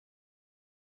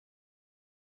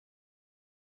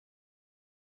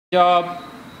Job,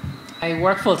 I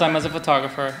work full-time as a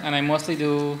photographer, and I mostly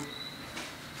do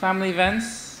family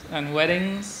events and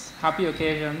weddings, happy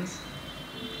occasions.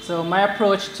 So my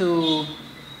approach to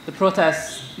the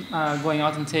protests, going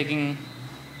out and taking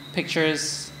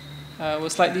pictures,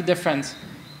 was slightly different.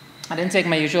 I didn't take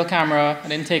my usual camera. I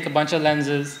didn't take a bunch of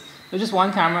lenses. It was just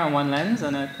one camera and one lens,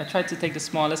 and I tried to take the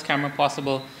smallest camera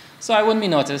possible so I wouldn't be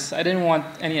noticed. I didn't want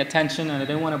any attention, and I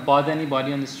didn't want to bother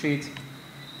anybody on the street.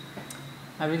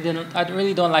 I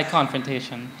really don't like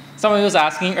confrontation. Somebody was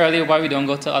asking earlier why we don't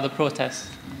go to other protests.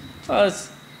 Well,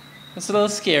 it's a little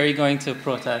scary going to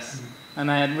protests. And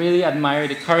I really admire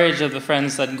the courage of the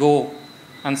friends that go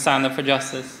and stand up for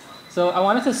justice. So I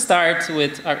wanted to start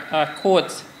with a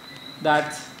quote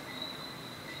that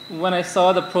when I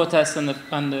saw the protests and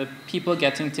the people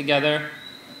getting together,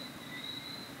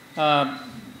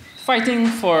 fighting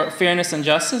for fairness and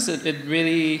justice, it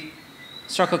really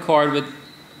struck a chord with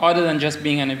other than just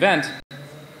being an event.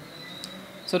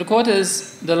 So the quote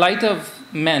is, "The light of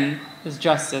men is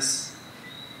justice.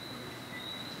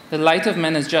 The light of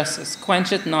men is justice.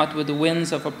 Quench it not with the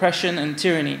winds of oppression and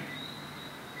tyranny.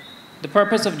 The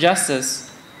purpose of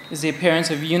justice is the appearance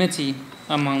of unity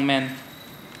among men."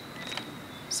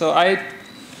 So I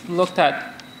looked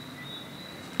at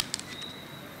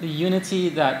the unity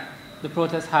that the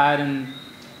protest had and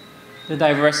the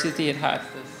diversity it had.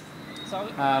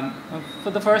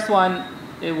 For the first one,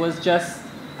 it was just,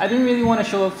 I didn't really want to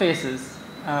show faces.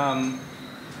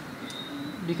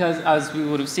 Because as we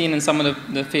would have seen in some of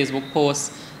the Facebook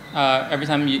posts, every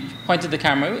time you pointed the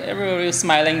camera, everybody was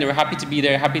smiling, they were happy to be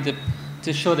there, happy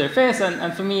to show their face.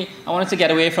 And for me, I wanted to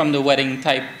get away from the wedding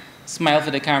type, smile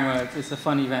for the camera, it's a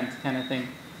fun event kind of thing.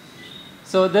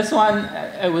 So this one,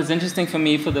 it was interesting for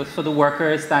me for the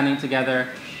workers standing together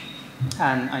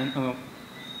and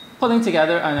pulling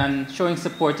together and showing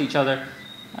support to each other,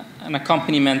 an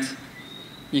accompaniment,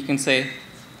 you can say.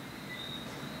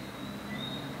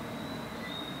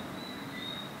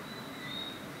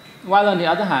 While on the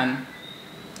other hand,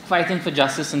 fighting for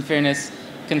justice and fairness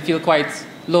can feel quite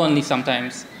lonely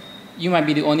sometimes. You might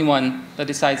be the only one that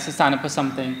decides to stand up for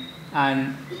something.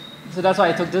 And so that's why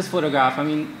I took this photograph. I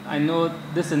mean, I know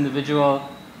this individual,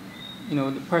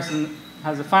 the person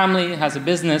has a family, has a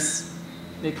business.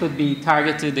 They could be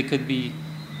targeted, they could be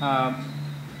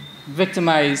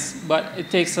victimized, but it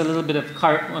takes a little bit of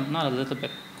courage, well, not a little bit,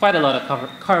 quite a lot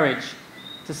of courage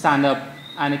to stand up,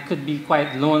 and it could be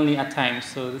quite lonely at times.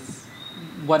 So this is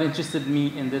what interested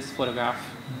me in this photograph.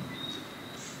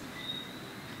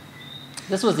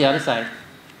 This was the other side.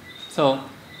 So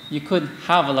you could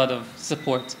have a lot of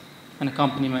support and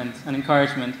accompaniment and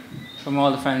encouragement from all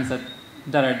the friends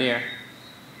that are there.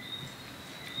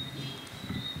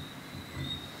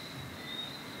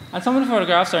 And some of the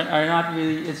photographs are not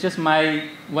really, it's just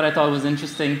what I thought was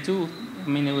interesting too. I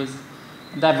mean, it was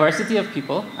diversity of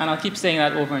people, and I'll keep saying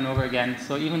that over and over again.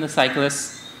 So even the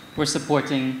cyclists were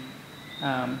supporting,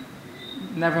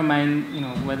 never mind,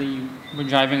 whether you were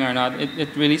driving or not,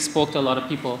 it really spoke to a lot of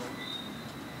people.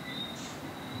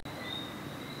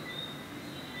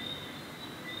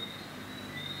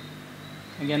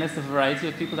 Again, it's a variety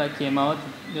of people that came out.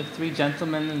 The three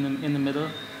gentlemen in the middle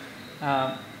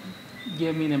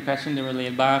gave me the impression they were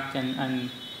laid back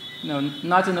and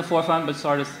not in the forefront, but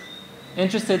sort of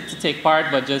interested to take part,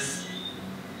 but just,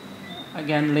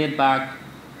 again, laid back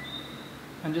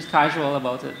and just casual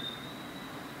about it.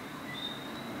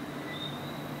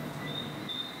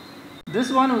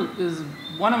 This one is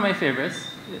one of my favorites.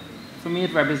 For me,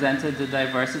 it represented the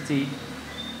diversity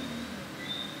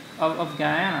of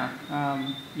Guyana.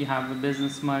 You have a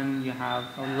businessman, you have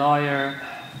a lawyer,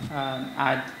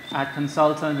 ad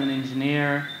consultant, an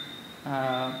engineer,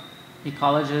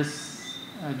 ecologist,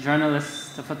 a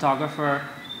journalist, a photographer,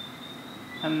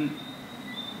 and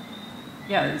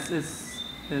yeah, it's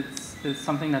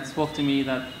something that spoke to me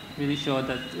that really showed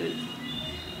that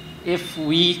if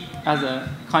we as a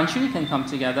country can come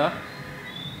together,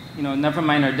 never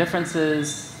mind our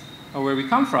differences or where we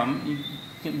come from,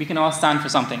 we can all stand for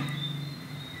something.